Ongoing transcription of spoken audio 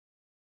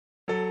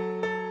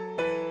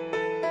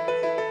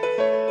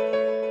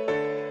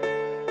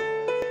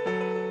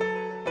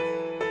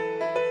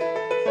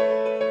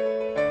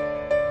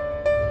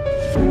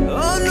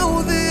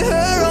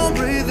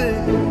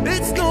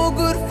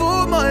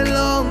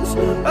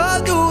comes.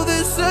 I do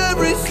this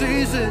every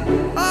season.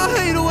 I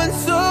hate when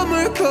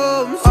summer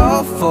comes.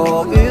 I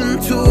fall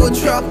into a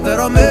trap that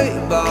I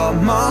made by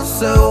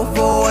myself.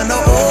 Oh, and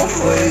I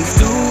always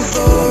do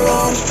the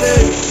wrong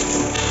thing.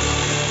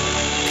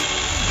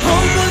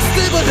 I'm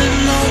unstable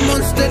and I'm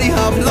unsteady.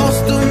 I've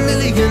lost a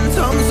million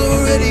times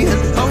already,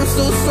 and I'm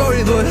so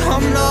sorry, but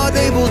I'm not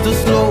able to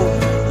slow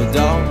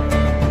down.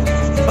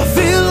 I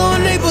feel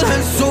unable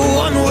and so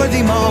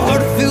unworthy. My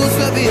heart feels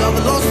heavy,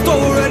 I've lost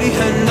already,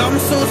 and I'm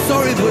so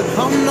sorry, but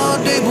I'm not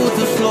able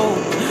to slow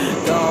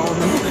down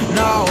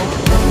now.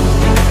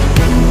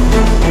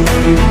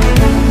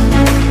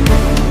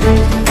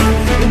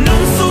 And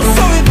I'm so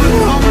sorry, but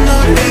I'm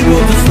not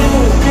able to slow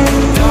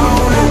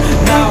down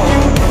now.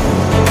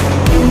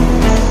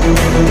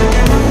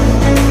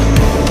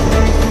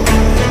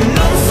 And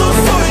I'm so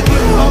sorry,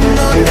 but I'm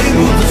not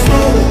able to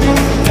slow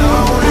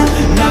down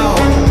now.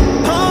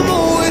 I'm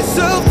always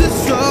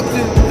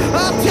self-destructive.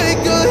 I'll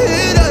take a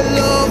hit, I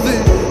love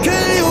it.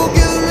 Can you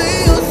give me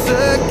a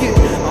second?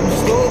 I'm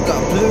slow,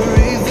 got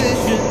blurry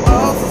vision. I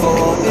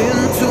fall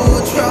into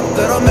a trap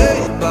that I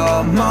made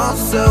by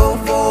myself.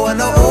 Oh,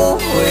 and I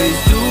always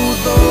do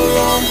the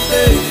wrong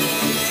thing.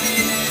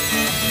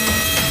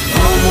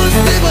 I'm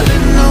unstable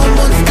and I'm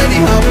unsteady.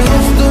 I've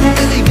lost a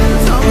million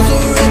times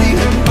already,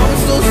 and I'm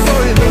so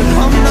sorry, but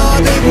I'm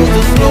not able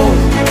to slow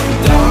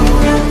down.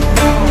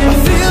 I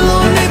feel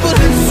unable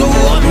and so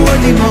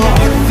unworthy. My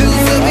heart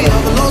feels heavy,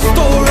 I've lost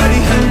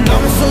already, and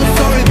I'm so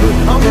sorry, but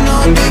I'm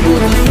not able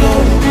to slow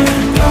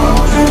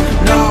down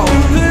now.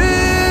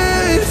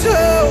 Please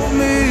help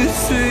me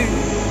see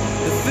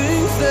the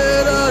things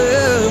that I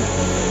am.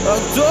 I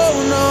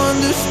don't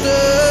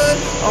understand.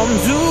 I'm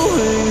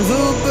doing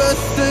the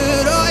best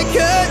that I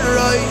can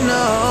right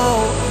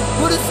now,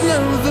 but it's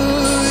never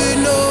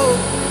enough.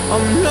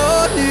 I'm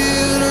not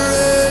even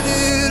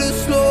ready to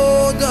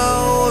slow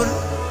down.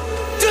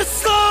 Just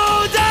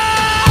slow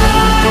down.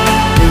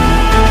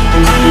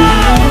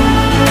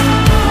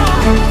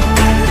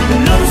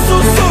 And I'm so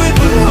sorry,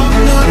 but I'm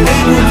not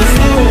able to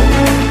slow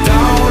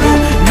down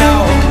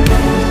now.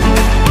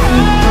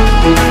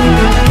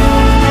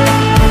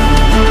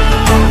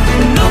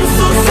 And I'm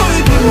so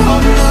sorry, but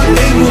I'm not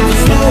able to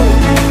slow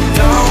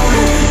down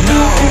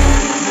now.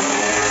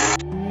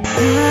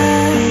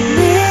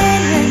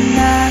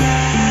 Midnight,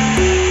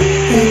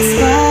 it's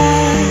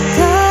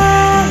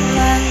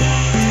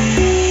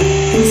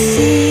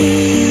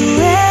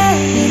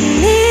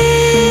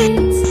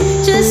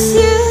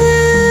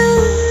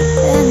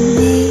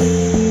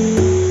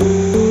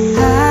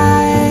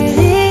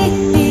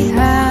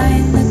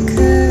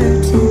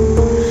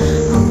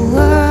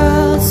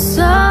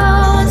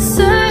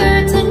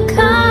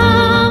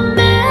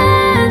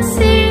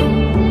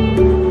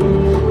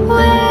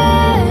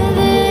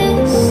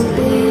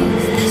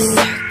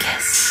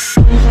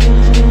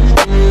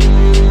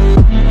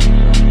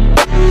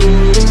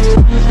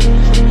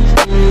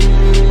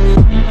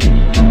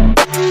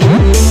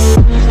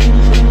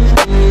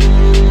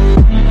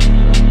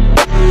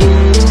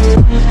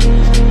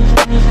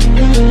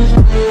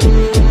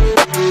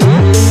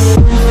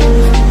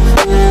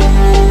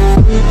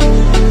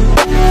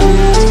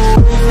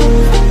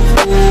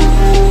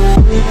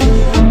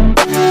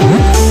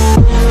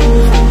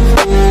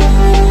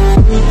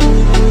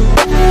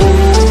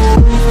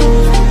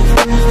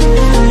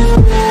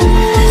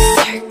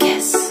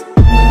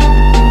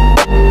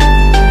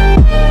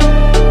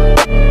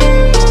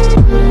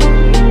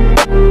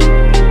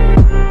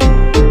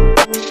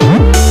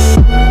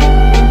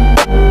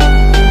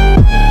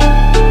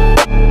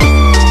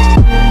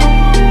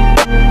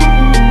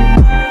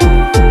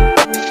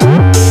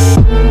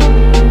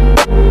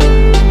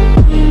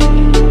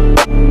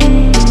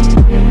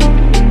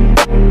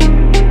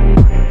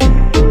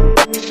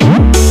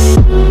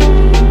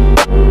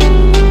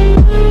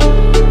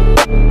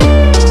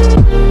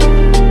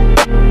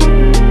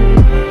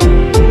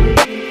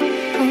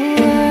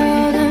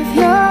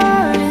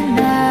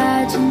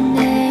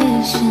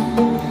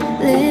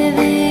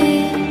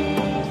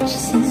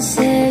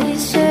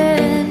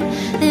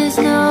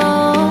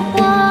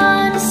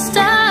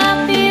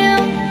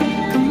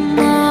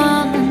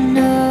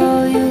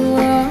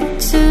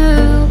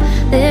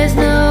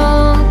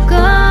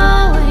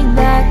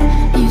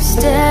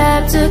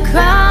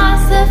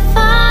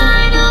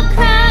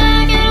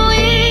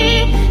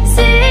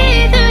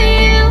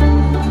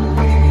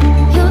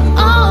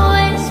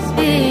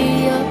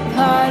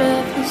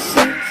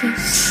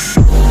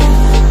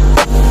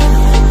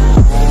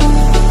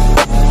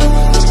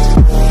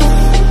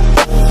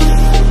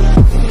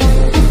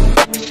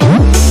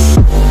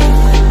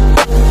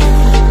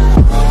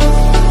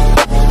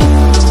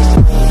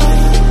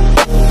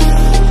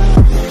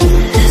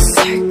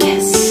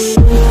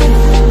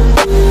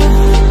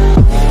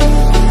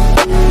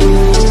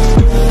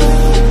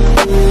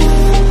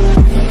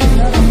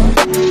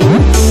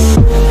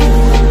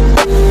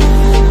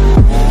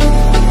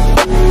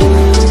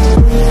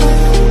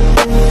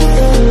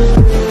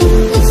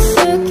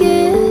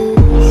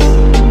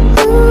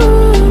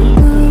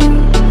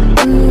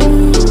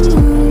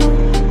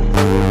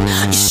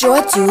You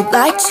sure do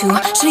like to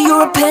share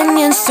your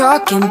opinions,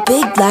 talking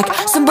big like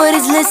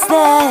somebody's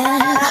listening.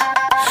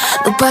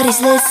 Nobody's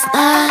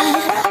listening.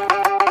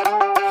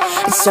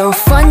 It's so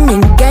fun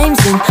and games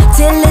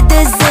until it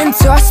doesn't.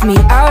 Toss me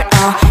out,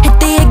 I'll hit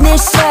the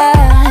ignition.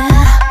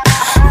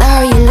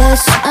 Now you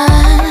listen.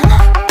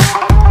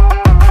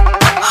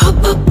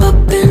 Hop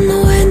up in the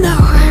window.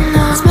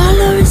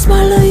 Smaller and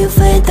smaller you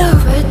fade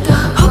out.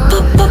 Hop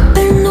up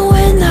in the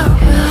window.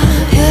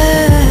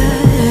 Yeah.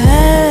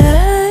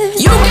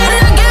 You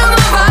cannot get my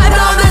vibe,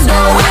 no there's no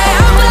way.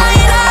 I'm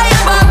flying high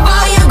above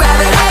all your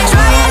gravity,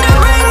 trying to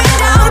bring me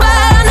down but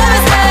I'll never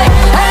stay.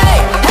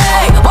 Hey,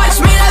 hey, watch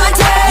me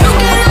levitate. You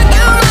cannot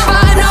get my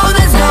vibe, no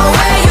there's no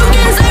way. You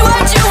can say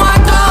what you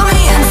want, call me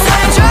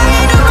insane,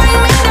 trying to bring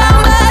me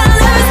down but I'll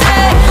never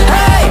stay.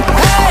 Hey,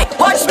 hey,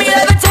 watch me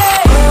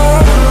levitate.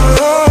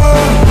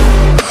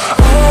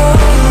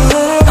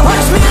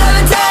 Watch me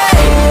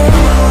levitate.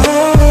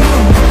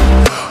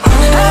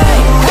 Hey,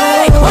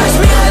 hey, watch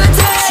me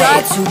levitate. Try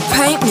to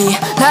paint me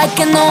like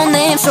a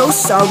no-name, so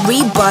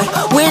sorry but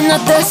we're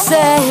not the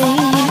same.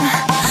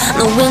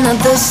 No, we're not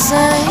the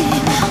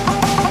same.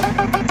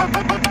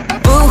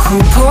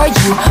 Boo-hoo, poor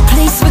you,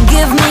 please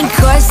forgive me,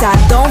 cause I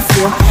don't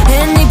feel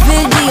any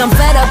pity. I'm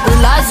fed up with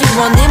lies, you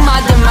wanted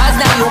my demise,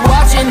 now you're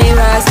watching me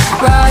rise,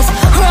 rise,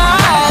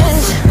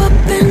 rise.